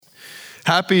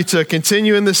Happy to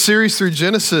continue in this series through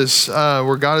Genesis,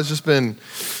 where God has just been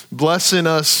blessing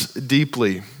us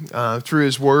deeply through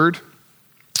His Word,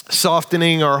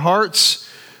 softening our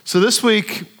hearts. So this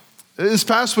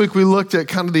past week, we looked at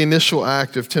kind of the initial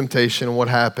act of temptation and what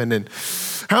happened, and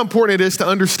how important it is to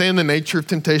understand the nature of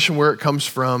temptation, where it comes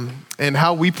from, and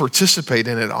how we participate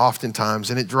in it oftentimes,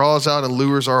 and it draws out and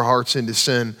lures our hearts into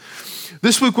sin.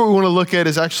 This week, what we want to look at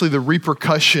is actually the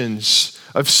repercussions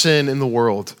of sin in the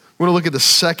world. We're going to look at the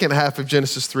second half of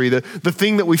Genesis 3, the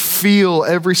thing that we feel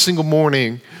every single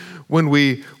morning when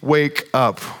we wake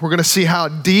up. We're going to see how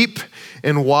deep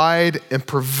and wide and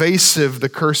pervasive the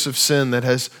curse of sin that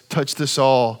has touched us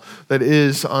all, that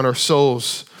is on our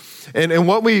souls. And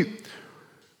what we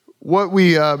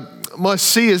must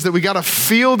see is that we got to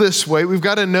feel this way. We've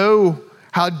got to know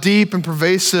how deep and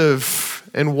pervasive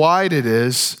and wide it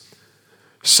is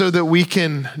so that we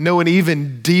can know an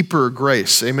even deeper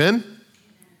grace. Amen?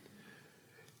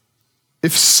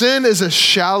 If sin is a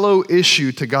shallow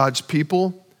issue to God's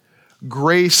people,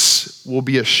 grace will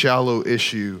be a shallow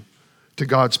issue to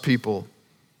God's people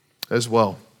as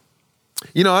well.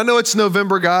 You know, I know it's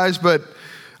November, guys, but,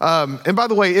 and by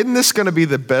the way, isn't this going to be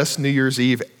the best New Year's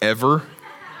Eve ever?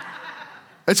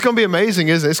 It's going to be amazing,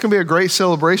 isn't it? It's going to be a great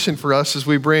celebration for us as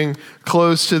we bring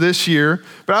close to this year.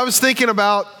 But I was thinking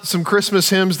about some Christmas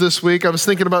hymns this week. I was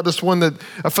thinking about this one that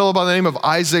a fellow by the name of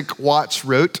Isaac Watts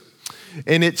wrote.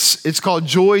 And it's called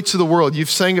Joy to the World. You've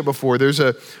sang it before. I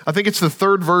think it's the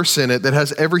third verse in it that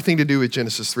has everything to do with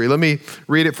Genesis 3. Let me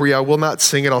read it for you. I will not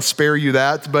sing it. I'll spare you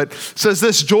that. But it says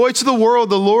this: Joy to the world,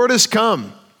 the Lord has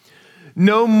come.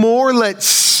 No more let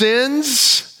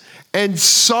sins and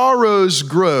sorrows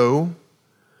grow,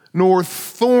 nor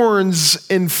thorns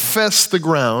infest the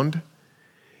ground.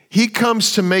 He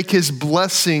comes to make his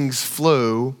blessings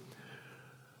flow.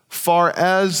 Far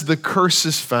as the curse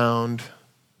is found,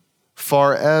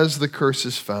 far as the curse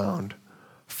is found,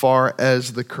 far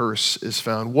as the curse is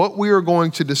found. What we are going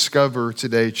to discover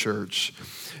today, church,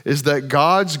 is that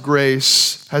God's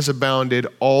grace has abounded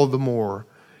all the more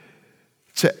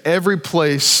to every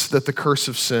place that the curse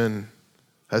of sin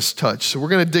has touched. So we're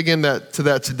going to dig into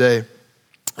that today.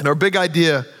 And our big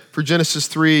idea for Genesis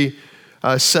 3,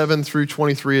 7 through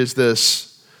 23 is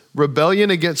this: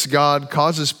 rebellion against God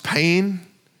causes pain,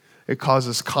 it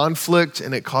causes conflict,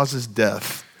 and it causes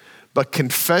death. But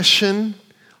confession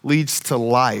leads to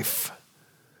life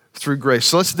through grace.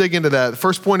 So let's dig into that. The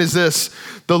first point is this: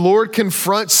 the Lord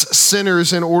confronts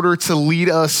sinners in order to lead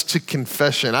us to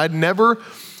confession. I'd never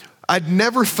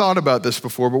thought about this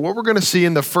before, but what we're going to see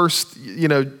in the first,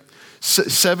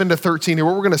 7 to 13 here,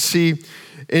 what we're going to see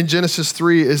in Genesis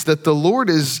 3 is that the Lord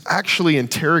is actually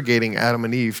interrogating Adam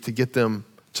and Eve to get them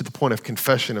to the point of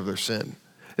confession of their sin.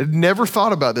 I'd never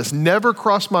thought about this, never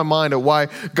crossed my mind at why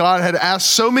God had asked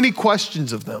so many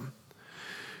questions of them.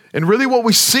 And really what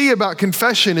we see about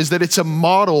confession is that it's a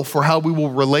model for how we will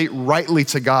relate rightly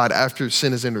to God after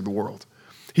sin has entered the world.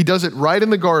 He does it right in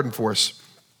the garden for us.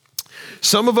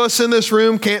 Some of us in this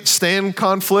room can't stand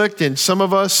conflict, and some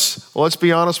of us, well, let's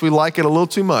be honest, we like it a little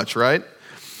too much, right?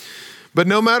 But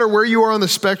no matter where you are on the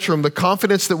spectrum, the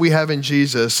confidence that we have in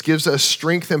Jesus gives us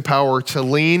strength and power to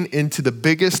lean into the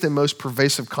biggest and most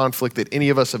pervasive conflict that any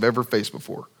of us have ever faced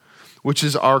before, which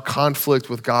is our conflict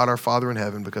with God, our Father in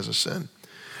heaven, because of sin.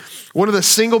 One of the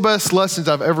single best lessons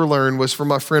I've ever learned was from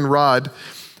my friend Rod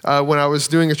when I was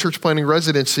doing a church planting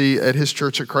residency at his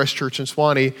church at Christ Church in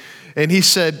Swanee. And he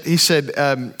said,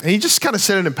 and he just kind of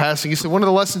said it in passing. He said, one of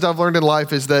the lessons I've learned in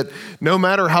life is that no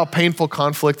matter how painful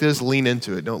conflict is, lean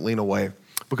into it. Don't lean away,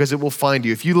 because it will find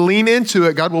you. If you lean into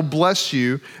it, God will bless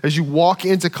you as you walk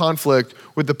into conflict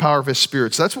with the power of His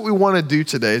Spirit. So that's what we want to do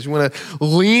today, is we want to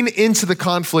lean into the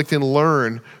conflict and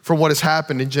learn from what has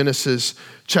happened in Genesis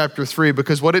chapter 3,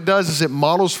 because what it does is it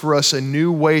models for us a new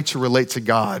way to relate to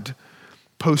God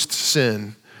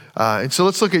post-sin. And so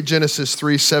let's look at Genesis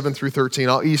 3, 7 through 13.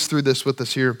 I'll ease through this with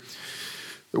us here.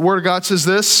 The Word of God says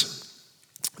this: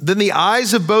 Then the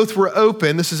eyes of both were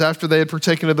open. This is after they had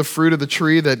partaken of the fruit of the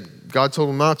tree that God told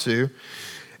them not to.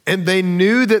 And they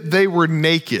knew that they were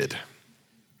naked.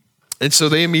 And so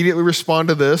they immediately respond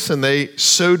to this, and they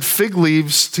sewed fig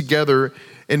leaves together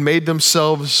and made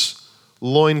themselves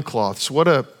loincloths. What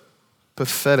a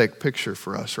pathetic picture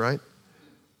for us, right?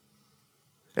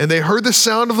 And they heard the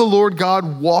sound of the Lord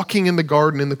God walking in the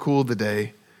garden in the cool of the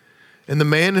day. And the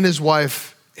man and his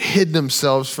wife hid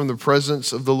themselves from the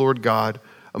presence of the Lord God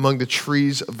among the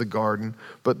trees of the garden.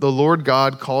 But the Lord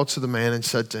God called to the man and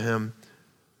said to him,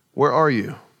 "Where are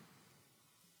you?"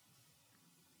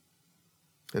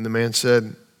 And the man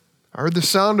said, "I heard the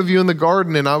sound of you in the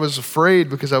garden, and I was afraid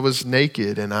because I was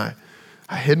naked, and I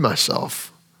hid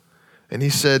myself." And he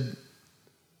said,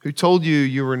 "Who told you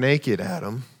you were naked,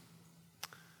 Adam?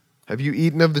 Have you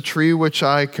eaten of the tree which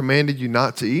I commanded you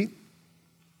not to eat?"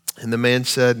 And the man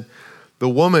said, "The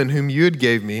woman whom you had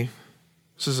gave me,"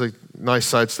 this is a nice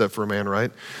sidestep for a man,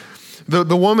 right?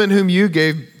 The woman whom you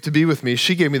gave to be with me,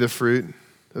 she gave me the fruit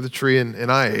of the tree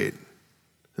and I ate.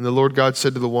 And the Lord God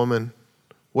said to the woman,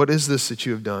 "What is this that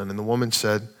you have done?" And the woman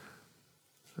said,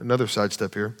 another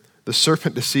sidestep here, "The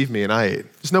serpent deceived me and I ate."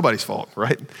 It's nobody's fault,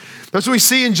 right? That's what we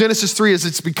see in Genesis 3 as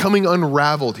it's becoming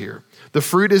unraveled here. The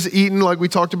fruit is eaten like we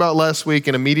talked about last week,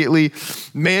 and immediately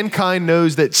mankind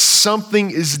knows that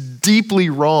something is deeply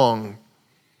wrong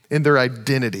in their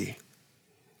identity.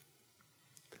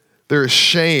 There is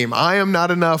shame. I am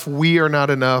not enough. We are not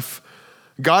enough.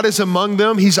 God is among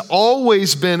them. He's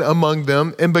always been among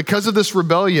them. And because of this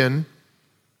rebellion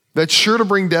that's sure to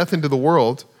bring death into the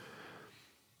world,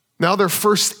 now their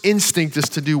first instinct is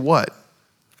to do what?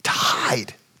 To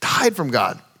hide from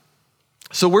God.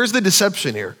 So where's the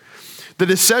deception here? The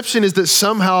deception is that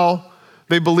somehow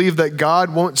they believe that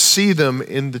God won't see them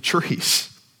in the trees.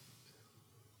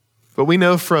 But we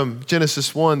know from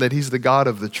Genesis 1 that he's the God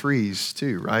of the trees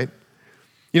too, right?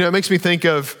 You know, it makes me think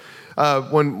of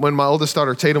when my oldest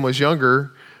daughter Tatum was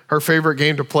younger, her favorite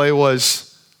game to play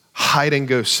was hide and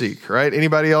go seek, right?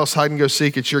 Anybody else hide and go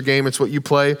seek? It's your game. It's what you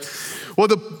play. Well,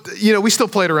 we still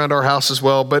played around our house as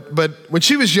well, but when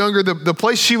she was younger, the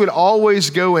place she would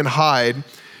always go and hide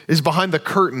is behind the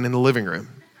curtain in the living room.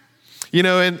 You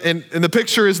know, and the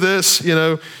picture is this, you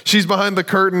know, she's behind the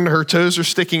curtain, her toes are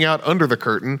sticking out under the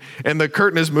curtain, and the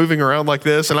curtain is moving around like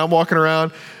this, and I'm walking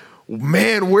around.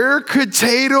 Man, where could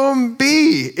Tatum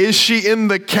be? Is she in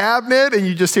the cabinet? And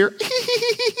you just hear,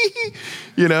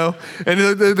 you know, and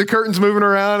the curtain's moving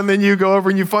around, and then you go over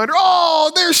and you find her.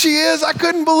 Oh, there she is. I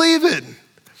couldn't believe it.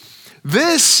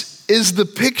 This is the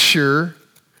picture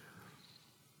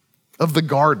of the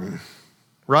garden,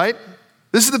 right?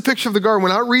 This is the picture of the garden.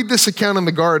 When I read this account in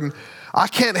the garden, I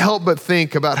can't help but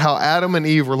think about how Adam and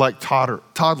Eve were like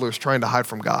toddlers trying to hide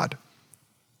from God.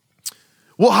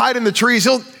 We'll hide in the trees.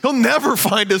 He'll never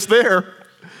find us there.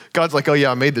 God's like, "Oh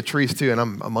yeah, I made the trees too, and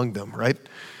I'm among them," right?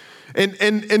 And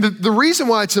the reason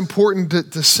why it's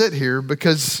important to sit here,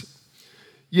 because,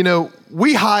 you know,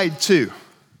 we hide too.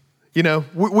 You know,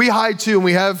 we hide too, and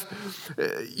we have,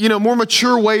 you know, more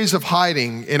mature ways of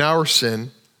hiding in our sin.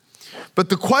 But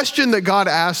the question that God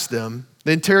asked them,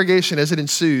 the interrogation as it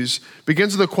ensues,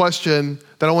 begins with a question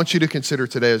that I want you to consider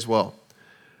today as well.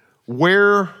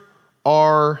 Where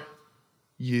are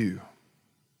you?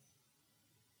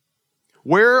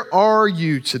 Where are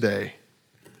you today?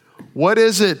 What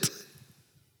is it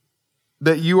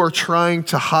that you are trying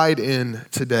to hide in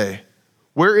today?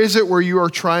 Where is it where you are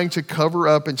trying to cover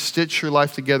up and stitch your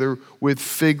life together with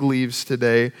fig leaves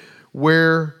today?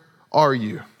 Where are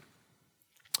you?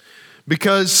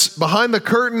 Because behind the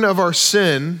curtain of our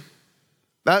sin,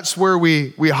 that's where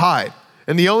we hide.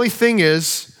 And the only thing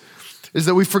is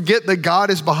that we forget that God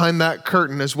is behind that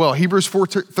curtain as well. Hebrews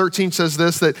 4:13 says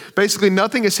this, that basically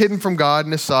nothing is hidden from God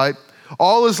in his sight.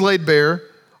 All is laid bare.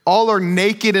 All are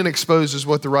naked and exposed is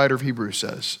what the writer of Hebrews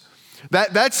says.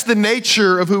 That's the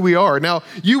nature of who we are. Now,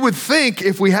 you would think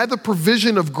if we had the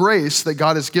provision of grace that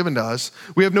God has given to us,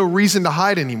 we have no reason to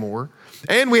hide anymore.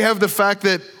 And we have the fact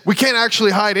that we can't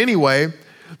actually hide anyway,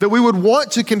 that we would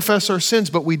want to confess our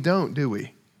sins, but we don't, do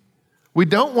we? We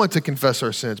don't want to confess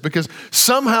our sins because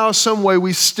somehow, some way,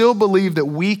 we still believe that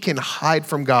we can hide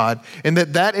from God and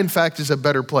that in fact is a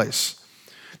better place.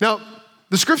 Now,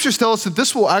 the scriptures tell us that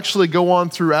this will actually go on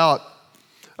throughout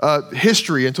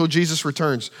history until Jesus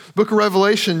returns. Book of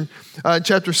Revelation,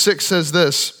 chapter 6 says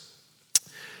this,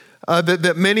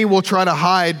 that many will try to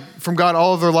hide from God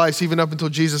all of their lives, even up until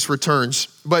Jesus returns.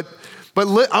 But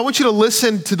I want you to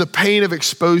listen to the pain of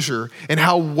exposure and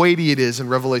how weighty it is in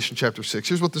Revelation chapter 6.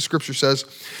 Here's what the scripture says.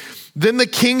 Then the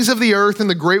kings of the earth and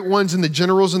the great ones and the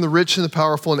generals and the rich and the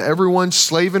powerful and everyone,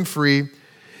 slave and free,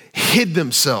 hid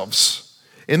themselves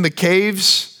in the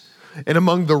caves and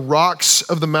among the rocks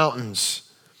of the mountains.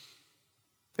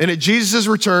 And at Jesus'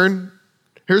 return,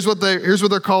 here's what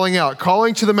they're calling out.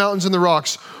 Calling to the mountains and the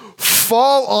rocks,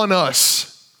 fall on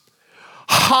us.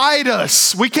 Hide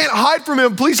us. We can't hide from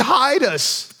him. Please hide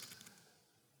us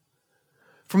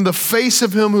from the face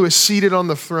of him who is seated on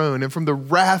the throne and from the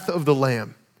wrath of the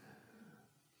Lamb.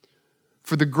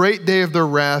 For the great day of their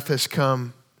wrath has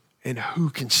come, and who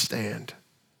can stand?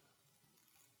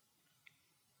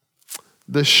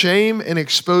 The shame and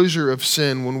exposure of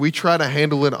sin, when we try to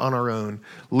handle it on our own,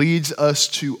 leads us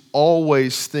to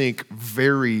always think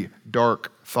very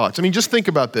dark thoughts. I mean, just think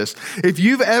about this. If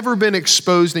you've ever been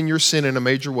exposed in your sin in a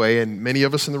major way, and many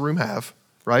of us in the room have,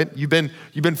 right? You've been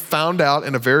found out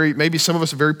in a very, maybe some of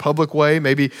us a very public way,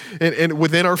 maybe in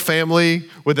within our family,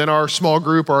 within our small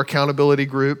group, our accountability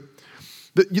group.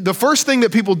 The first thing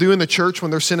that people do in the church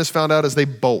when their sin is found out is they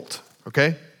bolt,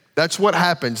 okay? That's what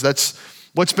happens. That's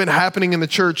what's been happening in the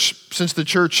church since the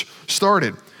church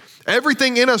started.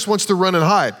 Everything in us wants to run and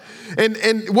hide.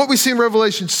 And what we see in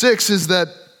Revelation 6 is that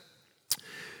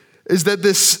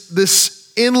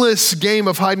this endless game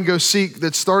of hide and go seek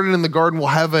that started in the garden will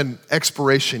have an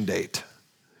expiration date.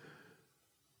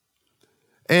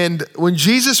 And when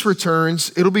Jesus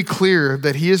returns, it'll be clear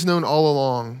that he has known all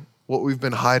along what we've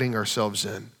been hiding ourselves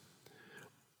in.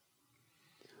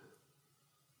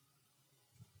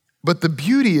 But the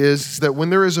beauty is that when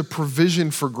there is a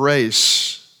provision for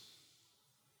grace,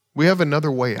 we have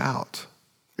another way out.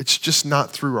 It's just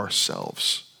not through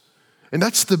ourselves. And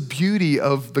that's the beauty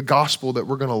of the gospel that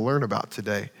we're going to learn about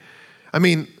today. I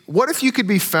mean, what if you could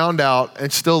be found out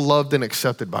and still loved and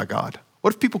accepted by God?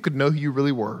 What if people could know who you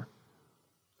really were?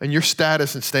 And your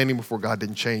status and standing before God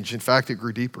didn't change. In fact, it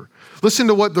grew deeper. Listen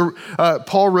to what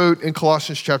Paul wrote in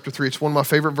Colossians chapter 3. It's one of my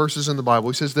favorite verses in the Bible.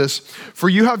 He says this, "For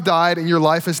you have died and your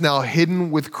life is now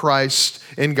hidden with Christ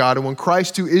in God. And when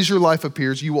Christ, who is your life,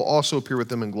 appears, you will also appear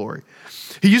with him in glory."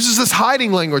 He uses this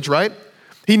hiding language, right?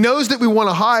 He knows that we want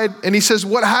to hide, and he says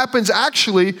what happens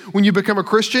actually when you become a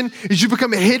Christian is you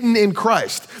become hidden in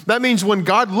Christ. That means when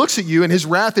God looks at you and his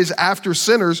wrath is after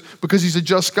sinners because he's a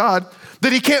just God,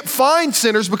 that he can't find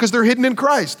sinners because they're hidden in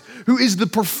Christ, who is the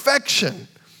perfection.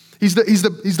 He's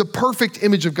the perfect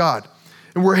image of God.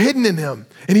 And we're hidden in him,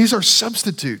 and he's our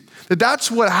substitute. That's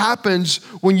what happens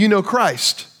when you know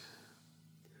Christ.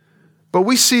 But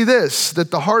we see this,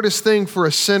 that the hardest thing for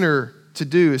a sinner to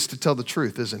do is to tell the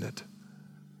truth, isn't it?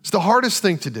 It's the hardest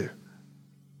thing to do.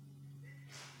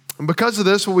 And because of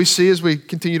this, what we see as we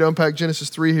continue to unpack Genesis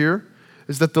 3 here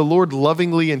is that the Lord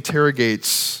lovingly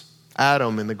interrogates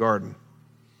Adam in the garden.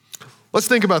 Let's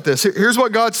think about this. Here's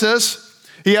what God says.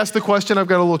 He asked the question. I've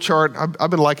got a little chart. I've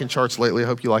been liking charts lately. I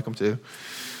hope you like them too.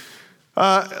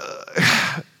 God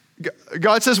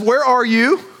says, "Where are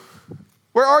you?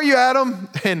 Where are you, Adam?"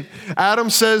 And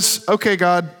Adam says, "Okay,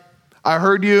 God, I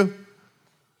heard you.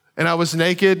 And I was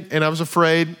naked and I was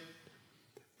afraid.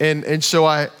 And so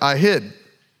I hid."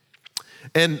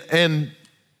 And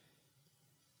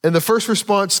the first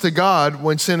response to God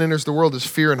when sin enters the world is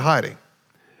fear and hiding.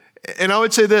 And I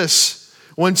would say this,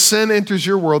 when sin enters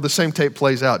your world, the same tape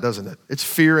plays out, doesn't it? It's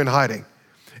fear and hiding.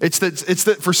 It's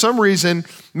that for some reason,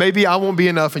 maybe I won't be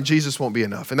enough and Jesus won't be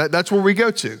enough. And that's where we go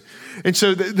to. And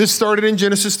so this started in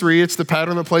Genesis 3. It's the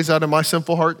pattern that plays out in my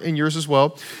simple heart and yours as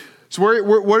well. So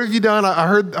what have you done? I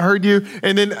heard you.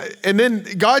 And then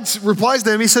God replies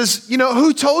to him. He says,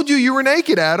 who told you you were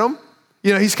naked, Adam?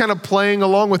 He's kind of playing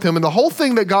along with him. And the whole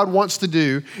thing that God wants to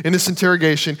do in this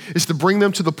interrogation is to bring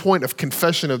them to the point of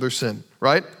confession of their sin,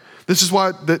 right? This is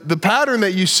why the pattern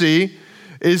that you see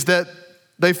is that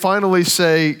they finally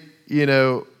say,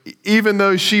 even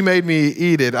though she made me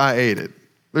eat it, I ate it.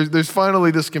 There's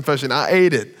finally this confession. I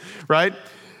ate it, right?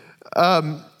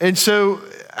 And so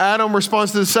Adam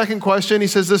responds to the second question. He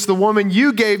says this, "The woman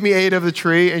you gave me ate of the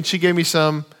tree and she gave me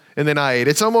some and then I ate."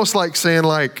 It's almost like saying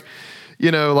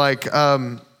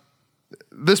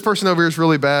this person over here is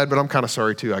really bad, but I'm kind of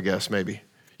sorry too, I guess, maybe.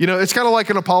 It's kind of like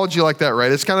an apology like that,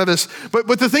 right? It's kind of this, but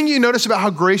the thing you notice about how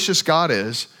gracious God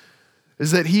is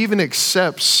that he even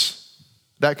accepts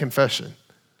that confession,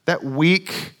 that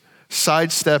weak,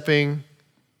 sidestepping,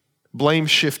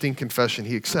 blame-shifting confession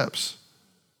he accepts.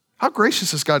 How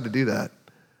gracious is God to do that?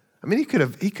 I mean, he could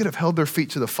have held their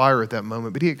feet to the fire at that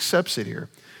moment, but he accepts it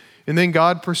here. And then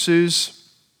God pursues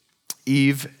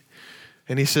Eve,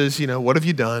 and he says, "What have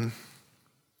you done?"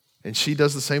 And she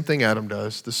does the same thing Adam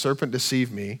does. "The serpent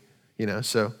deceived me,"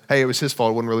 so, hey, it was his fault,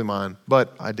 it wasn't really mine,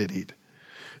 but I did eat.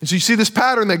 And so you see this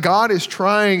pattern that God is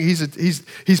trying,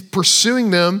 he's pursuing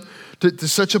them to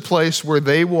such a place where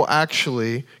they will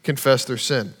actually confess their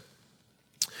sin.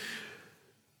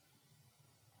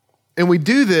 And we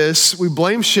do this, we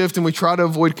blame shift and we try to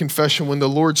avoid confession when the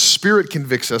Lord's Spirit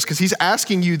convicts us, because he's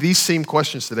asking you these same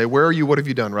questions today. Where are you? What have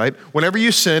you done, right? Whenever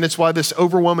you sin, it's why this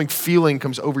overwhelming feeling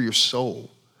comes over your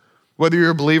soul, whether you're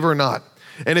a believer or not.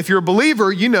 And if you're a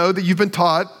believer, you know that you've been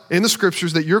taught in the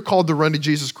scriptures that you're called to run to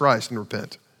Jesus Christ and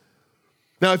repent.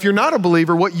 Now, if you're not a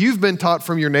believer, what you've been taught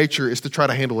from your nature is to try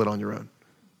to handle it on your own.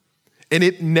 And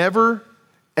it never,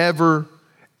 ever,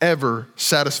 ever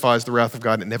satisfies the wrath of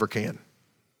God, and it never can.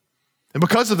 And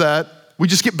because of that, we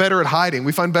just get better at hiding.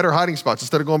 We find better hiding spots.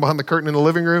 Instead of going behind the curtain in the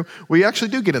living room, we actually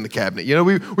do get in the cabinet.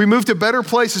 We move to better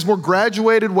places, more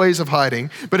graduated ways of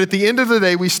hiding. But at the end of the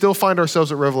day, we still find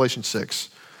ourselves at Revelation 6,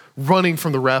 running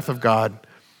from the wrath of God,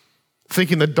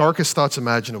 thinking the darkest thoughts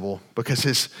imaginable because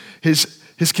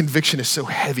his conviction is so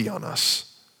heavy on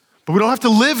us. But we don't have to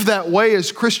live that way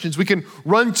as Christians. We can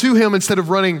run to him instead of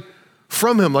running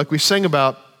from him like we sang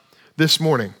about this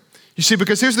morning. You see,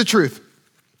 because here's the truth.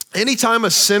 Anytime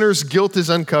a sinner's guilt is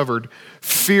uncovered,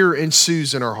 fear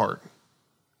ensues in our heart.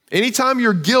 Anytime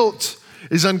your guilt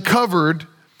is uncovered,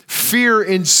 fear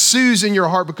ensues in your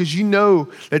heart because you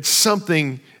know that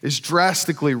something is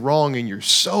drastically wrong in your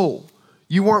soul.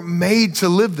 You weren't made to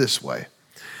live this way.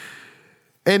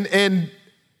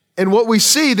 And what we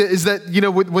see is that,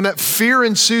 when that fear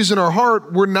ensues in our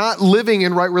heart, we're not living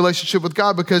in right relationship with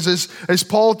God because as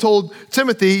Paul told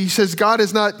Timothy, he says, God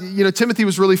is not, Timothy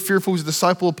was really fearful. He was a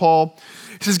disciple of Paul.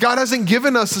 He says, God hasn't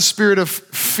given us the spirit of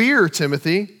fear,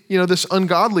 Timothy, this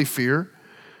ungodly fear,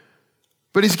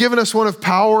 but he's given us one of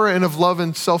power and of love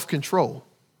and self-control.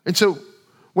 And so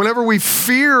whenever we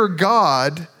fear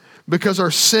God because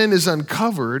our sin is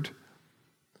uncovered,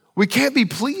 we can't be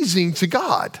pleasing to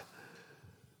God.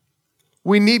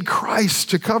 We need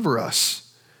Christ to cover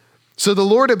us. So the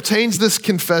Lord obtains this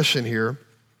confession here.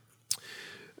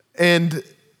 And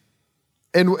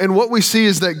what we see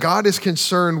is that God is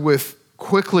concerned with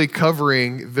quickly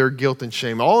covering their guilt and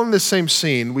shame. All in this same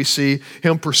scene, we see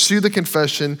him pursue the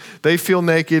confession. They feel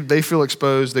naked, they feel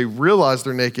exposed, they realize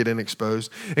they're naked and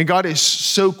exposed. And God is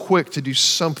so quick to do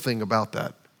something about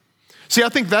that. See, I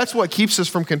think that's what keeps us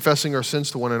from confessing our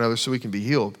sins to one another so we can be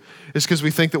healed, is because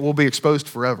we think that we'll be exposed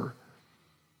forever.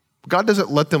 God doesn't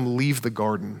let them leave the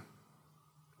garden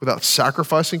without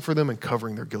sacrificing for them and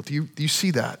covering their guilt. Do you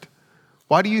see that?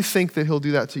 Why do you think that he'll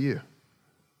do that to you?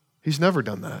 He's never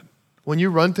done that. When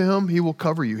you run to him, he will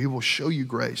cover you. He will show you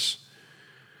grace.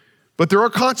 But there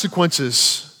are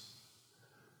consequences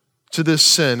to this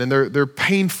sin, and they're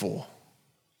painful.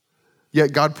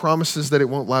 Yet God promises that it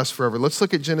won't last forever. Let's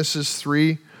look at Genesis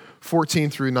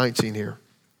 3:14 through 19 here.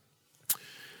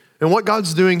 And what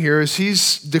God's doing here is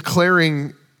he's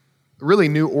declaring really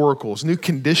new oracles, new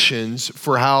conditions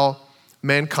for how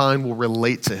mankind will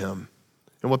relate to him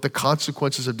and what the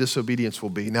consequences of disobedience will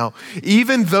be. Now,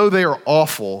 even though they are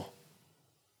awful,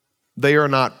 they are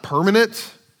not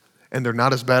permanent and they're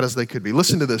not as bad as they could be.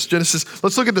 Listen to this, Genesis,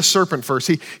 let's look at the serpent first.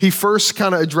 He first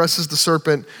kind of addresses the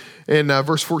serpent in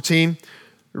verse 14.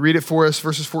 Read it for us,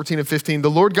 verses 14 and 15. The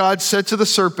Lord God said to the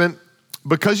serpent,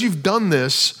 because you've done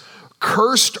this,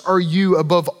 cursed are you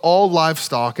above all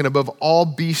livestock and above all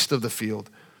beasts of the field.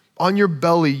 On your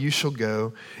belly you shall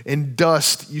go, and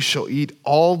dust you shall eat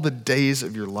all the days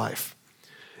of your life.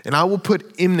 And I will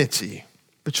put enmity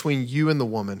between you and the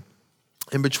woman,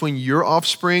 and between your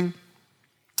offspring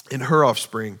and her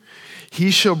offspring.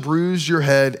 He shall bruise your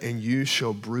head, and you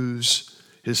shall bruise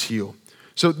his heel.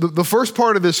 So the first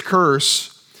part of this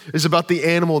curse is about the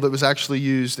animal that was actually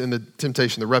used in the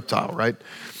temptation, the reptile, right?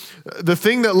 The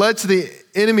thing that led to the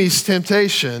enemy's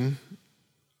temptation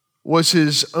was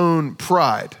his own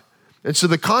pride. And so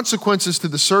the consequences to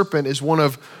the serpent is one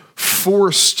of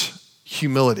forced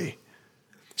humility.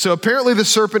 So apparently the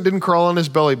serpent didn't crawl on his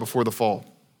belly before the fall.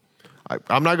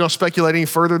 I'm not going to speculate any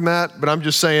further than that, but I'm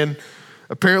just saying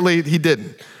apparently he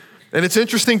didn't. And it's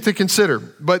interesting to consider.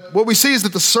 But what we see is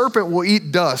that the serpent will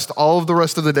eat dust all of the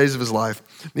rest of the days of his life.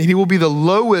 And he will be the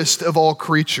lowest of all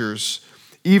creatures,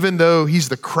 even though he's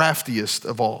the craftiest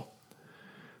of all.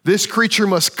 This creature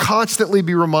must constantly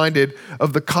be reminded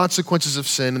of the consequences of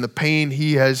sin and the pain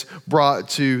he has brought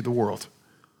to the world.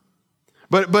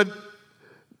 But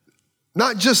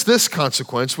not just this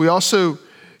consequence, he also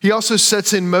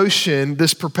sets in motion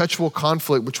this perpetual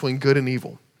conflict between good and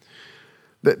evil.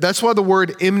 That's why the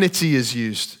word enmity is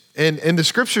used. And the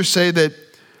scriptures say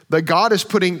that God is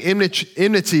putting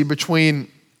enmity between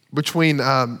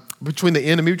the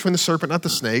enemy, between the serpent, not the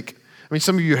snake. I mean,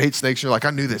 some of you hate snakes, and you're like,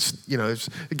 I knew this,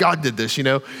 God did this,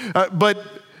 But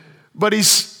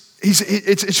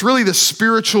it's really the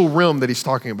spiritual realm that he's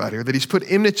talking about here, that he's put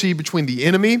enmity between the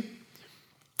enemy,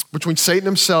 between Satan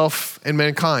himself and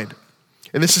mankind.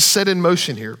 And this is set in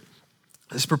motion here,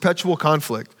 this perpetual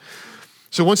conflict.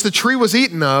 So once the tree was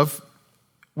eaten of,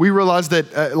 we realized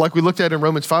that, like we looked at in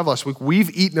Romans 5 last week, we've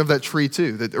eaten of that tree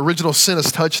too. That original sin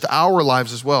has touched our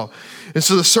lives as well. And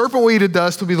so the serpent will eat of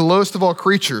dust, will be the lowest of all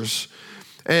creatures.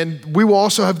 And we will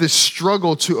also have this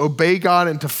struggle to obey God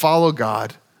and to follow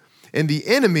God. And the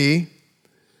enemy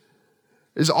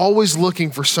is always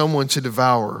looking for someone to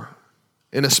devour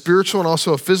in a spiritual and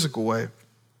also a physical way.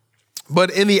 But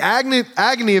in the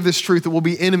agony of this truth, it will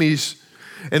be enemies,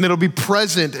 and it'll be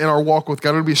present in our walk with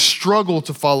God. It'll be a struggle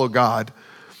to follow God.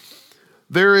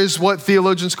 There is what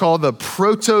theologians call the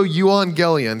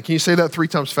proto-euangelion. Can you say that 3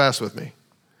 times fast with me?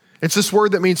 It's this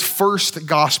word that means first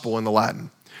gospel in the Latin.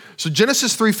 So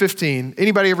Genesis 3:15,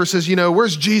 anybody ever says,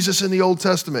 where's Jesus in the Old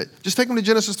Testament? Just take them to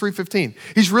Genesis 3:15.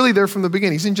 He's really there from the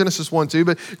beginning. He's in Genesis 1 too,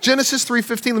 but Genesis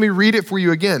 3:15, let me read it for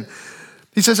you again.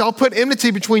 He says, I'll put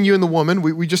enmity between you and the woman.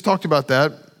 We just talked about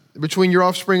that, between your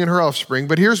offspring and her offspring.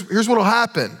 But here's what will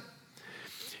happen.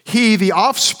 He, the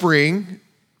offspring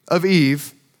of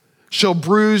Eve, shall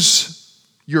bruise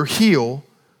your heel,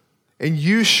 and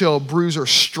you shall bruise or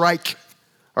strike,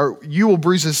 or you will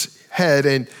bruise his head,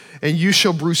 and you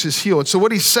shall bruise his heel. And so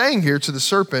what he's saying here to the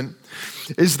serpent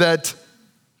is that,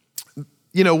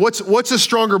 what's a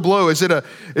stronger blow? Is it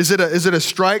a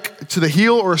strike to the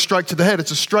heel or a strike to the head? It's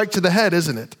a strike to the head,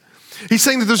 isn't it? He's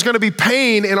saying that there's going to be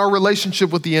pain in our relationship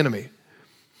with the enemy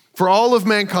for all of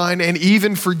mankind and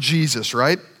even for Jesus,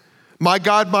 right? My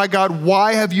God,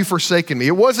 why have you forsaken me?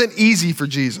 It wasn't easy for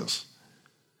Jesus.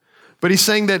 But he's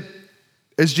saying that,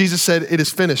 as Jesus said, it is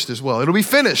finished as well. It'll be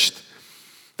finished.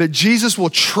 That Jesus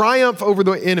will triumph over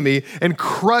the enemy and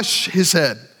crush his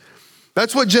head.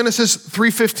 That's what Genesis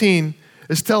 3:15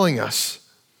 is telling us.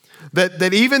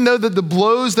 That even though the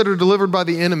blows that are delivered by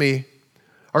the enemy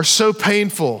are so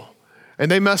painful and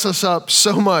they mess us up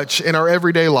so much in our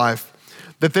everyday life,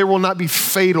 that they will not be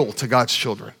fatal to God's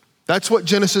children. That's what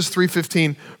Genesis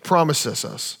 3:15 promises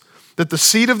us. That the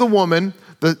seed of the woman,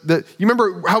 you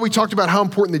remember how we talked about how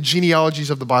important the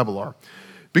genealogies of the Bible are?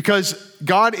 Because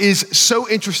God is so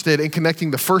interested in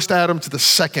connecting the first Adam to the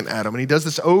second Adam. And he does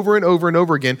this over and over and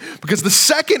over again because the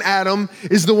second Adam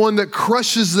is the one that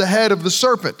crushes the head of the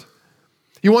serpent.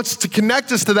 He wants to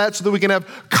connect us to that so that we can have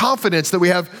confidence that we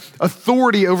have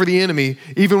authority over the enemy,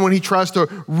 even when he tries to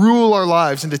rule our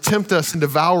lives and to tempt us and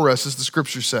devour us, as the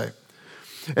scriptures say.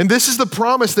 And this is the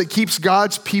promise that keeps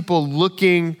God's people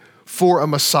looking for a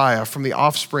Messiah from the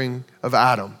offspring of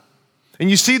Adam. And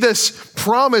you see this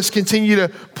promise continue to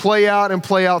play out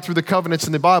through the covenants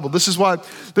in the Bible. This is why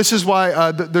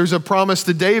there's a promise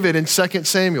to David in 2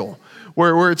 Samuel,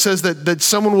 where it says that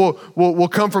someone will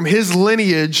come from his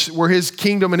lineage where his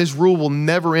kingdom and his rule will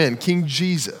never end, King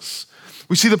Jesus.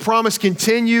 We see the promise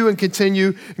continue and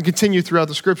continue and continue throughout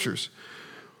the scriptures.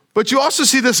 But you also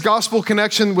see this gospel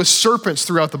connection with serpents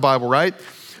throughout the Bible, right?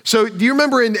 So do you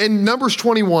remember in Numbers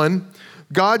 21,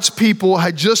 God's people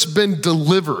had just been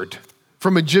delivered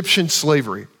from Egyptian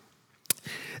slavery.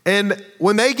 And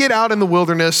when they get out in the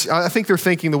wilderness, I think they're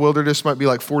thinking the wilderness might be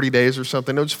like 40 days or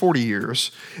something. No, it's 40 years.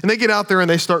 And they get out there and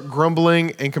they start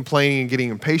grumbling and complaining and getting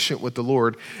impatient with the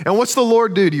Lord. And what's the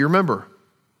Lord do? Do you remember?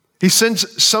 He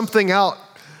sends something out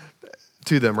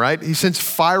to them, right? He sends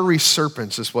fiery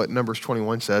serpents, is what Numbers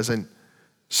 21 says. And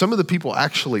some of the people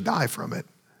actually die from it.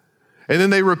 And then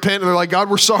they repent and they're like,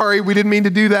 God, we're sorry. We didn't mean to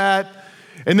do that.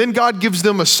 And then God gives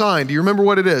them a sign. Do you remember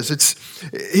what it is?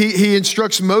 He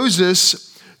instructs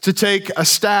Moses to take a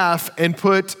staff and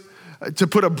put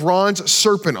a bronze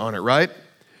serpent on it, right?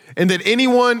 And that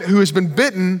anyone who has been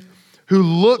bitten who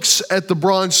looks at the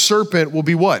bronze serpent will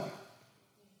be what?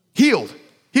 Healed,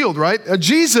 right?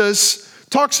 Jesus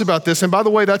talks about this. And by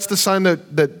the way, that's the sign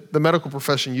that the medical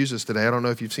profession uses today. I don't know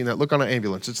if you've seen that. Look on an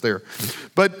ambulance, it's there.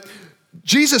 But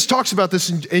Jesus talks about this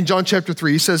in John chapter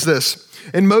 3. He says this,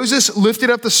 and Moses lifted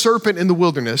up the serpent in the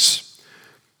wilderness.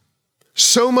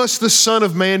 So must the Son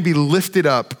of Man be lifted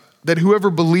up that whoever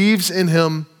believes in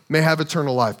him may have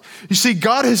eternal life. You see,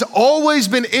 God has always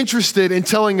been interested in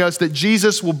telling us that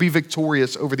Jesus will be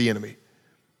victorious over the enemy.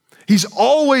 He's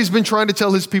always been trying to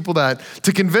tell his people that,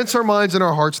 to convince our minds and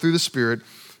our hearts through the Spirit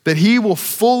that he will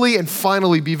fully and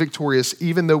finally be victorious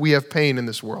even though we have pain in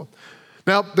this world.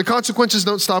 Now, the consequences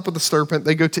don't stop with the serpent.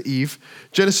 They go to Eve.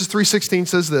 Genesis 3:16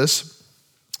 says this,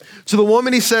 to the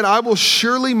woman he said, I will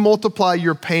surely multiply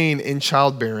your pain in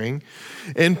childbearing.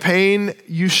 In pain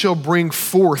you shall bring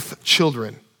forth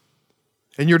children.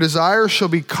 And your desire shall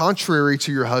be contrary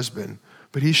to your husband,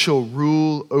 but he shall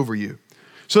rule over you.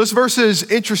 So this verse is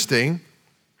interesting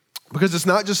because it's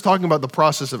not just talking about the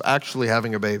process of actually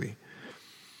having a baby.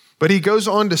 But he goes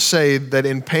on to say that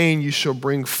in pain you shall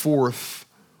bring forth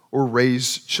or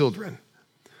raise children.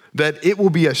 That it will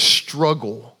be a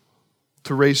struggle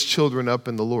to raise children up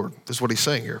in the Lord. That's what he's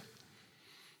saying here.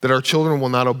 That our children will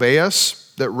not obey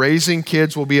us, that raising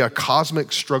kids will be a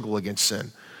cosmic struggle against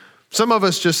sin. Some of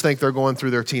us just think they're going through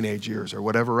their teenage years or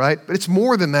whatever, right? But it's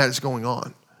more than that is going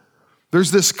on. There's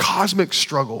this cosmic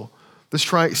struggle, this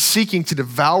seeking to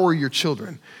devour your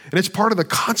children. And it's part of the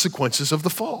consequences of the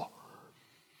fall.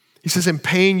 He says, in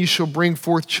pain you shall bring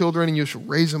forth children and you shall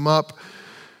raise them up,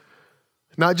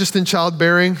 not just in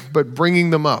childbearing, but bringing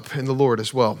them up in the Lord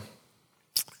as well.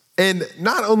 And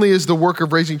not only is the work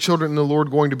of raising children in the Lord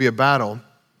going to be a battle,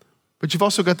 but you've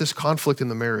also got this conflict in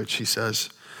the marriage, he says,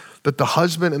 that the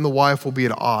husband and the wife will be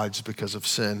at odds because of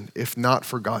sin, if not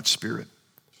for God's Spirit.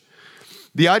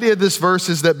 The idea of this verse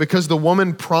is that because the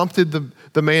woman prompted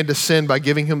the man to sin by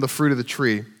giving him the fruit of the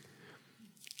tree,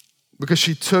 because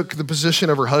she took the position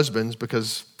of her husband's,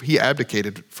 because he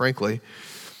abdicated, frankly,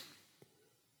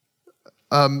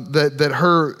 that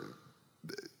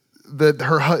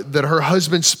her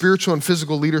husband's spiritual and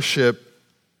physical leadership,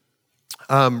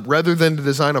 rather than to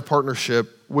design a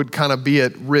partnership, would kind of be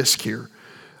at risk here.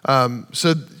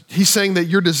 So he's saying that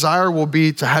your desire will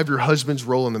be to have your husband's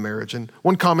role in the marriage. And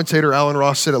one commentator, Alan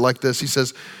Ross, said it like this. He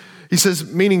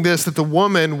says, meaning this, that the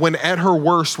woman, when at her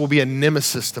worst, will be a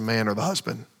nemesis to man or the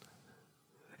husband.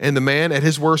 And the man at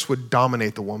his worst would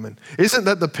dominate the woman. Isn't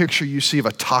that the picture you see of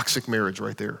a toxic marriage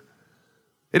right there?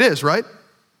 It is, right?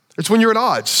 It's when you're at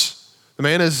odds. The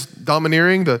man is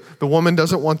domineering, the woman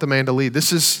doesn't want the man to lead.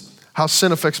 This is how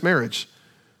sin affects marriage.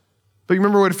 But you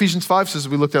remember what Ephesians 5 says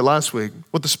we looked at last week.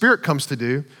 What the Spirit comes to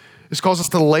do is cause us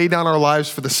to lay down our lives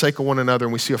for the sake of one another,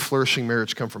 and we see a flourishing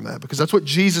marriage come from that, because that's what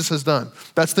Jesus has done.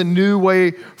 That's the new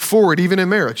way forward, even in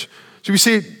marriage. So we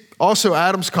see also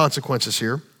Adam's consequences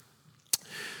here.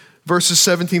 Verses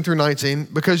 17 through 19,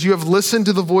 because you have listened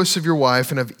to the voice of your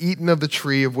wife and have eaten of the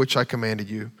tree of which I commanded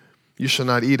you, you shall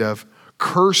not eat of.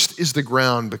 Cursed is the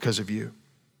ground because of you.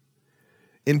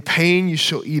 In pain you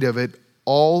shall eat of it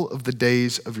all of the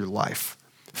days of your life.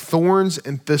 Thorns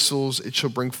and thistles it shall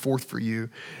bring forth for you,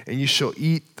 and you shall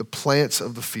eat the plants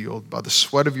of the field. By the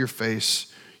sweat of your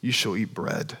face you shall eat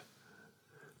bread,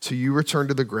 till you return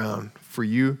to the ground,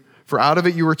 for out of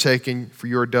it you were taken, for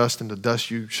you are dust, and to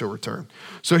dust you shall return.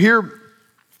 So here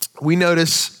we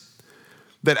notice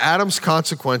that Adam's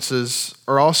consequences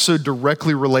are also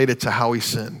directly related to how he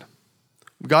sinned.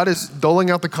 God is doling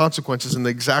out the consequences in the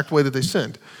exact way that they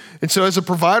sinned. And so as a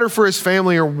provider for his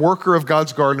family or worker of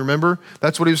God's garden, remember,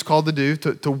 that's what he was called to do,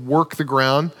 to work the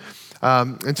ground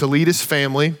and to lead his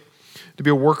family, to be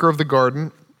a worker of the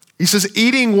garden. He says,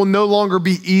 eating will no longer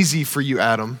be easy for you,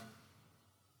 Adam.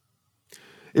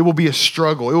 It will be a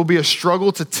struggle. It will be a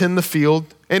struggle to tend the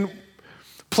field. And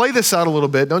play this out a little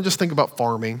bit. Don't just think about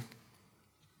farming.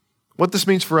 What this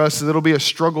means for us is it'll be a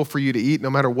struggle for you to eat no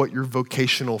matter what your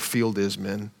vocational field is,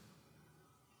 men.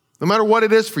 No matter what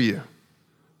it is for you.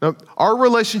 Now, our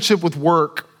relationship with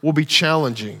work will be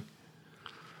challenging.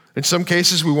 In some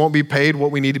cases, we won't be paid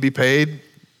what we need to be paid.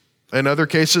 In other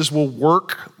cases, we'll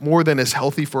work more than is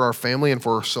healthy for our family and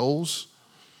for our souls.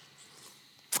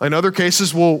 In other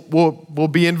cases, we'll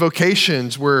be in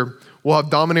vocations where we'll have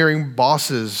domineering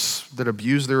bosses that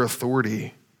abuse their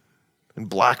authority and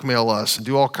blackmail us and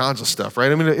do all kinds of stuff, right?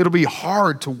 I mean, it'll be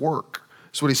hard to work.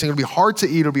 That's what he's saying. It'll be hard to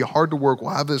eat. It'll be hard to work.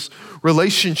 We'll have this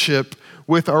relationship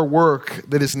with our work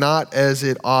that is not as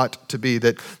it ought to be,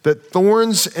 that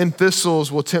thorns and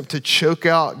thistles will attempt to choke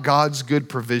out God's good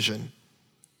provision.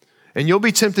 And you'll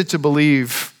be tempted to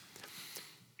believe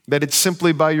that it's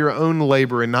simply by your own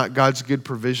labor and not God's good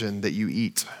provision that you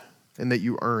eat and that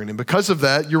you earn. And because of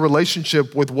that, your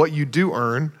relationship with what you do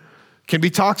earn can be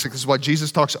toxic. This is why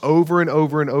Jesus talks over and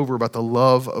over and over about the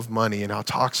love of money and how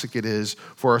toxic it is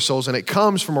for our souls. And it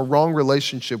comes from a wrong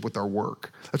relationship with our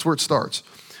work. That's where it starts.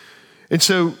 And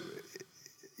so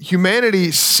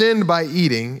humanity sinned by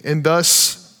eating and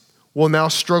thus will now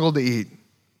struggle to eat.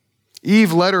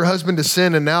 Eve led her husband to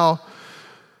sin and now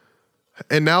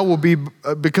will be,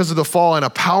 because of the fall, in a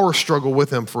power struggle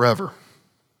with him forever.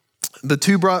 The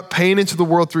two brought pain into the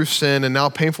world through sin, and now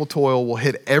painful toil will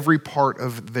hit every part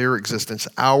of their existence,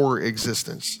 our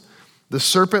existence. The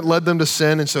serpent led them to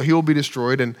sin, and so he will be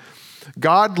destroyed. And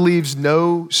God leaves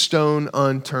no stone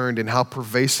unturned in how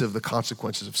pervasive the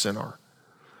consequences of sin are.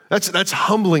 That's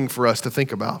humbling for us to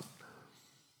think about.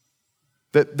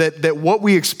 That what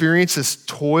we experience as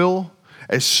toil,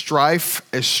 as strife,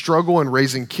 as struggle in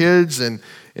raising kids and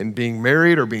being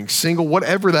married or being single,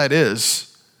 whatever that is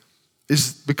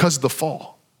because of the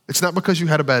fall. It's not because you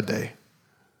had a bad day.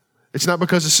 It's not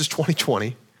because this is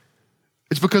 2020.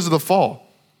 It's because of the fall.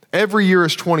 Every year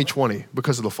is 2020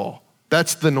 because of the fall.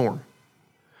 That's the norm.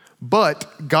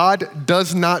 But God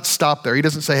does not stop there. He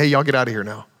doesn't say, hey, y'all get out of here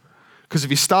now. Because if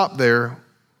he stopped there,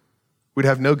 we'd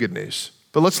have no good news.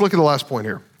 But let's look at the last point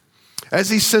here. As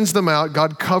he sends them out,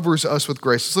 God covers us with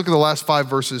grace. Let's look at the last 5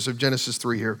 verses of Genesis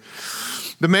 3 here.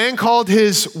 The man called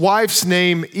his wife's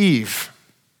name Eve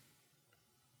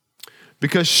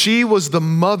because she was the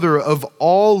mother of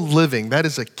all living. That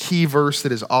is a key verse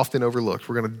that is often overlooked.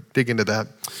 We're going to dig into that.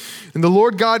 And the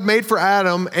Lord God made for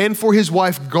Adam and for his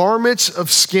wife garments of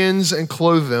skins and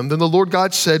clothed them. Then the Lord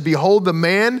God said, behold, the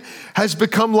man has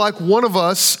become like one of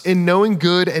us in knowing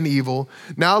good and evil.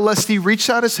 Now lest he reach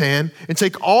out his hand and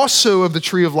take also of the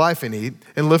tree of life and eat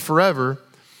and live forever.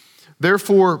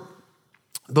 Therefore,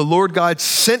 the Lord God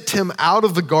sent him out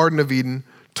of the Garden of Eden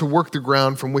to work the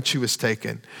ground from which he was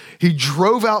taken. He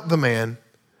drove out the man,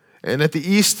 and at the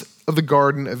east of the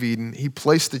Garden of Eden, he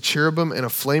placed the cherubim and a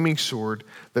flaming sword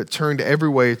that turned every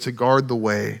way to guard the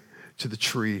way to the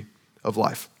tree of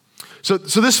life. So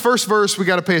this first verse we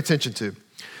got to pay attention to.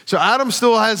 So Adam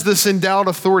still has this endowed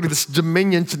authority, this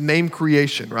dominion to name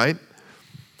creation, right?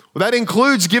 Well, that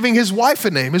includes giving his wife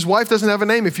a name. His wife doesn't have a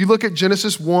name. If you look at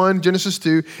Genesis 1, Genesis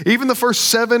 2, even the first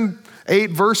 7,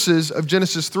 8 verses of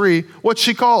Genesis 3, what's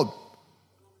she called?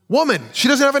 Woman. She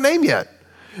doesn't have a name yet.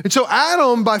 And so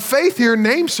Adam, by faith here,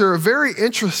 names her a very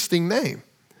interesting name.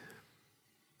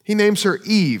 He names her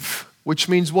Eve, which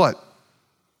means what?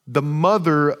 The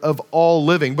mother of all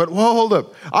living. But well, hold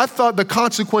up. I thought the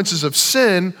consequences of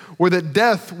sin were that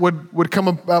death would come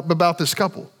about this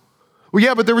couple. Well,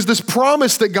 yeah, but there was this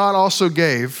promise that God also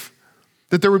gave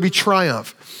that there would be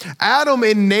triumph. Adam,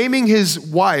 in naming his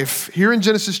wife here in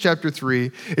Genesis chapter 3,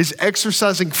 is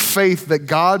exercising faith that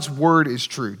God's word is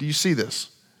true. Do you see this?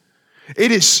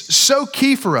 It is so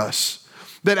key for us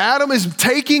that Adam is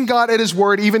taking God at his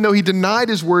word, even though he denied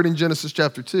his word in Genesis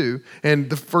chapter 2 and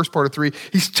the first part of 3.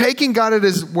 He's taking God at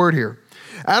his word here.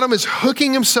 Adam is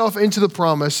hooking himself into the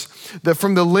promise that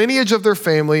from the lineage of their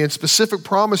family and specific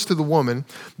promise to the woman,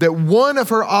 that one of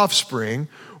her offspring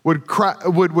would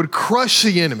crush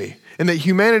the enemy and that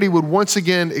humanity would once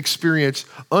again experience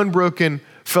unbroken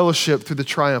fellowship through the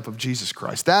triumph of Jesus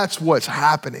Christ. That's what's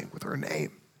happening with her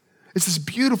name. It's this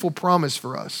beautiful promise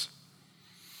for us.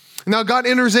 Now God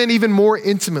enters in even more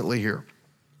intimately here.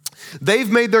 They've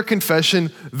made their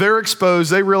confession. They're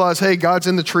exposed. They realize, hey, God's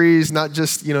in the trees, not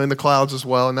just, in the clouds as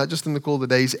well, and not just in the cool of the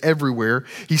day. He's everywhere.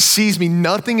 He sees me.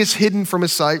 Nothing is hidden from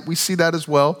his sight. We see that as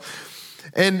well.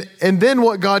 And then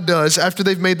what God does after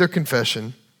they've made their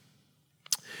confession,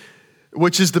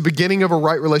 which is the beginning of a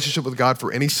right relationship with God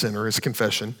for any sinner, is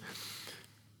confession.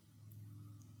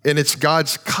 And it's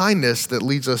God's kindness that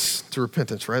leads us to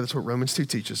repentance, right? That's what Romans 2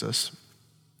 teaches us.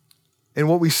 And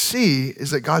what we see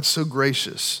is that God's so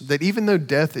gracious that even though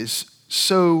death is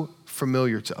so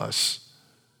familiar to us,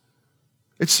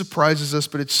 it surprises us,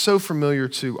 but it's so familiar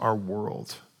to our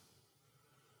world.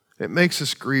 It makes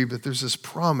us grieve that there's this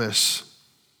promise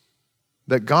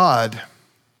that God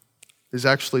is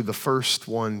actually the first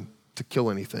one to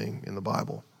kill anything in the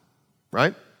Bible,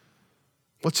 right?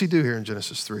 What's he do here in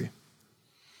Genesis 3?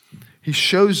 He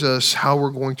shows us how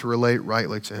we're going to relate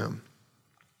rightly to him.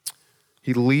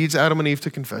 He leads Adam and Eve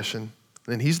to confession,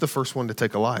 and he's the first one to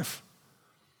take a life.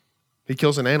 He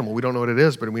kills an animal. We don't know what it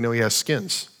is, but we know he has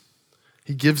skins.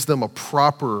 He gives them a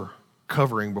proper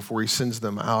covering before he sends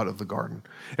them out of the garden.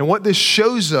 And what this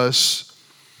shows us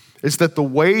is that the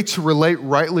way to relate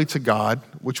rightly to God,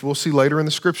 which we'll see later in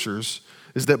the scriptures,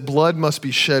 is that blood must be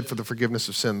shed for the forgiveness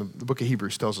of sin. The book of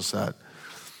Hebrews tells us that.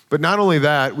 But not only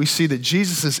that, we see that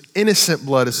Jesus' innocent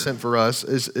blood is sent for us,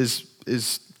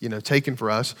 is taken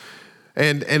for us.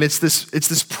 And it's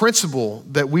this principle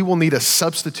that we will need a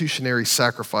substitutionary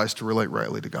sacrifice to relate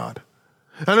rightly to God.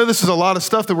 I know this is a lot of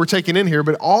stuff that we're taking in here,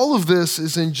 but all of this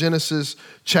is in Genesis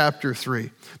chapter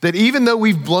 3. That even though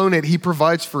we've blown it, he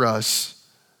provides for us.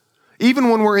 Even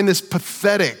when we're in this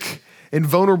pathetic and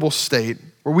vulnerable state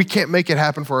where we can't make it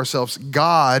happen for ourselves,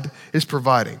 God is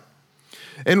providing.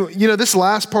 And this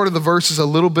last part of the verse is a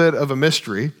little bit of a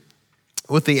mystery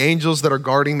with the angels that are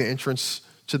guarding the entrance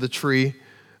to the tree,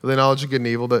 the knowledge of good and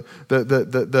evil,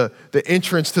 the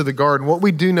entrance to the garden. What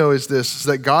we do know is this, is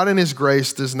that God in his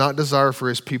grace does not desire for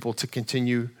his people to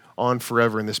continue on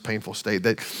forever in this painful state.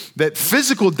 That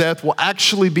physical death will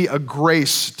actually be a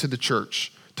grace to the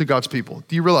church, to God's people.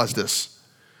 Do you realize this?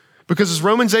 Because as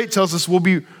Romans 8 tells us,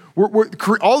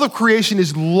 all of creation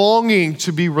is longing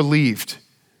to be relieved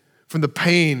from the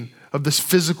pain of this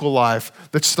physical life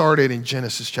that started in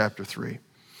Genesis chapter 3.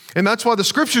 And that's why the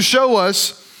scriptures show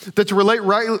us that to relate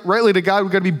rightly to God,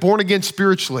 we've got to be born again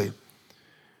spiritually.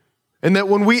 And that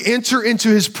when we enter into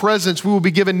his presence, we will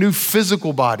be given new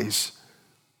physical bodies.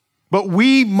 But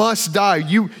we must die.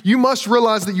 You must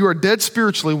realize that you are dead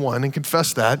spiritually, one, and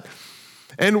confess that.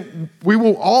 And we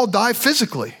will all die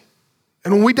physically.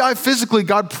 And when we die physically,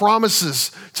 God promises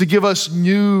to give us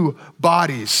new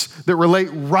bodies that relate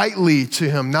rightly to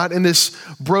him, not in this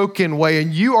broken way.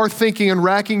 And you are thinking and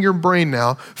racking your brain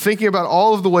now, thinking about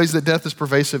all of the ways that death is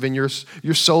pervasive in your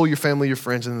soul, your family, your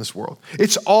friends in this world.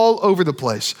 It's all over the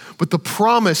place. But the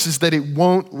promise is that it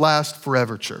won't last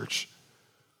forever, church.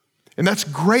 And that's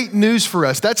great news for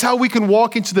us. That's how we can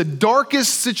walk into the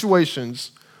darkest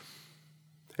situations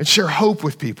and share hope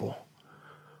with people.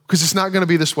 Because it's not going to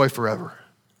be this way forever.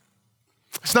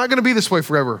 It's not going to be this way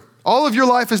forever. All of your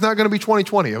life is not going to be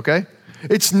 2020, okay?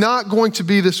 It's not going to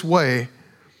be this way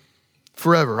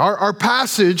forever. Our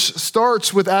passage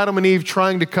starts with Adam and Eve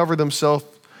trying to cover themselves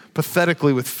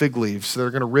pathetically with fig leaves. They're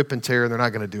going to rip and tear and they're not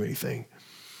going to do anything.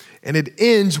 And it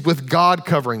ends with God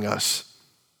covering us.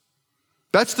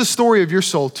 That's the story of your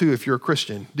soul too, if you're a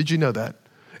Christian. Did you know that?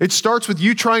 It starts with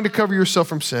you trying to cover yourself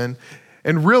from sin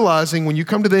and realizing when you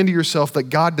come to the end of yourself that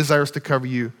God desires to cover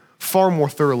you far more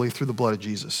thoroughly through the blood of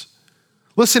Jesus.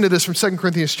 Listen to this from 2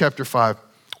 Corinthians chapter 5.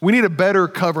 We need a better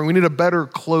covering. We need a better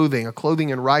clothing, a clothing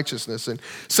in righteousness. And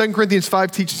 2 Corinthians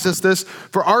 5 teaches us this.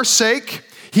 For our sake,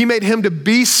 he made him to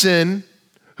be sin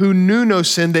who knew no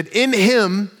sin, that in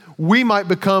him we might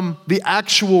become the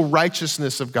actual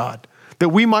righteousness of God, that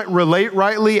we might relate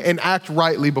rightly and act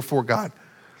rightly before God,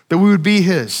 that we would be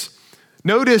his.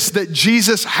 Notice that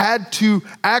Jesus had to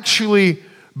actually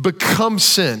become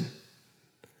sin.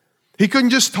 He couldn't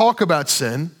just talk about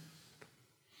sin.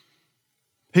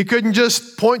 He couldn't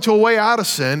just point to a way out of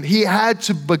sin. He had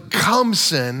to become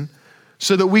sin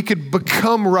so that we could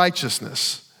become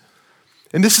righteousness.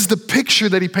 And this is the picture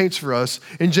that he paints for us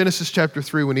in Genesis chapter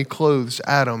 3 when he clothes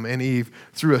Adam and Eve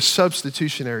through a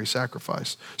substitutionary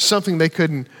sacrifice, something they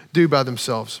couldn't do by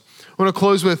themselves. I want to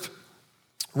close with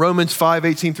Romans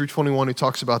 5:18 through 21, who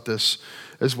talks about this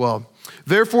as well.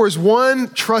 Therefore, as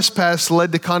one trespass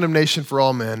led to condemnation for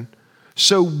all men,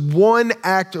 so one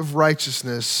act of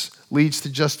righteousness leads to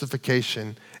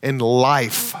justification and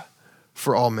life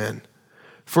for all men.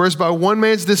 For as by one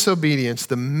man's disobedience,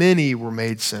 the many were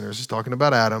made sinners. He's talking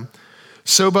about Adam.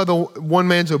 So by the one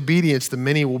man's obedience, the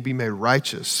many will be made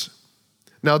righteous.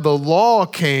 Now the law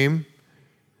came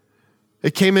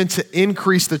in to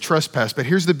increase the trespass. But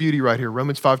here's the beauty right here,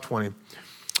 Romans 5:20.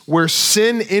 Where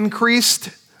sin increased,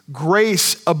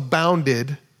 grace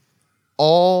abounded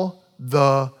all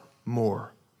the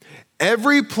more.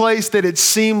 Every place that it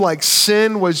seemed like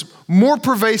sin was more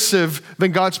pervasive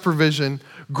than God's provision,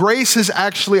 grace has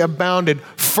actually abounded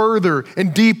further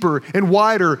and deeper and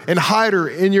wider and higher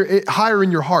in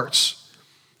your hearts.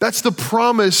 That's the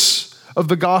promise of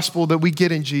the gospel that we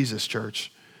get in Jesus,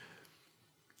 church.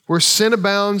 Where sin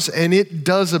abounds, and it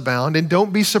does abound, and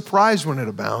don't be surprised when it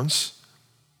abounds,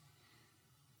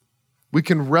 we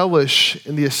can relish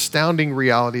in the astounding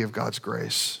reality of God's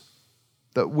grace.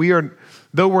 That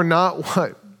though we're not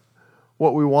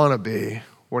what we want to be,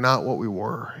 we're not what we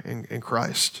were in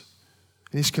Christ.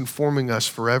 And he's conforming us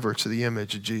forever to the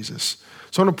image of Jesus.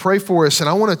 So I want to pray for us, and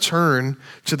I want to turn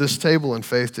to this table in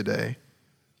faith today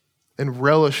and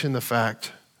relish in the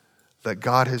fact that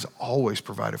God has always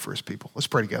provided for his people. Let's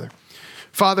pray together.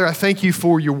 Father, I thank you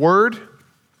for your word.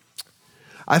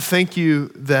 I thank you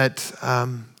that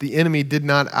the enemy did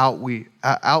not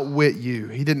outwit you.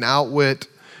 He didn't outwit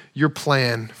your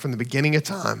plan from the beginning of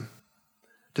time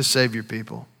to save your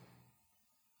people.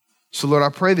 So Lord, I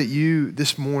pray that you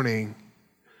this morning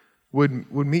would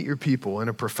meet your people in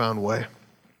a profound way.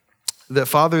 That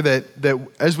Father, that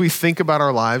as we think about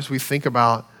our lives, we think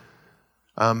about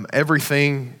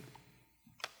everything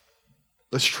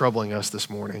that's troubling us this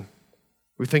morning.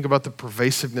 We think about the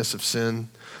pervasiveness of sin,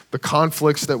 the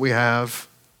conflicts that we have,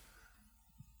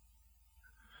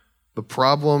 the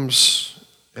problems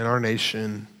in our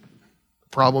nation,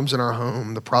 problems in our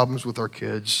home, the problems with our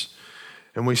kids,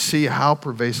 and we see how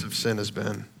pervasive sin has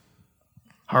been,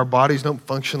 how our bodies don't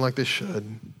function like they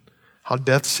should, how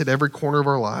death's hit every corner of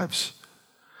our lives,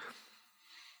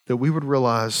 that we would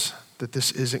realize that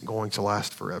this isn't going to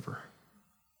last forever.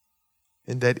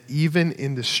 And that even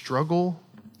in the struggle,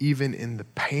 even in the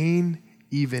pain,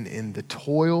 even in the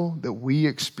toil that we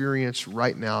experience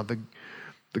right now, the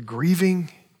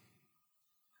grieving,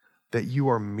 that you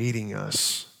are meeting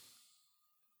us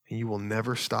and you will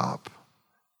never stop.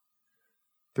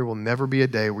 There will never be a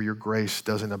day where your grace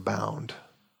doesn't abound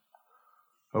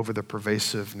over the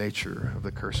pervasive nature of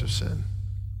the curse of sin.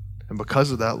 And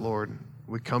because of that, Lord,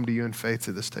 we come to you in faith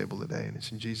to this table today, and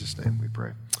it's in Jesus' name we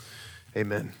pray.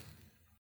 Amen.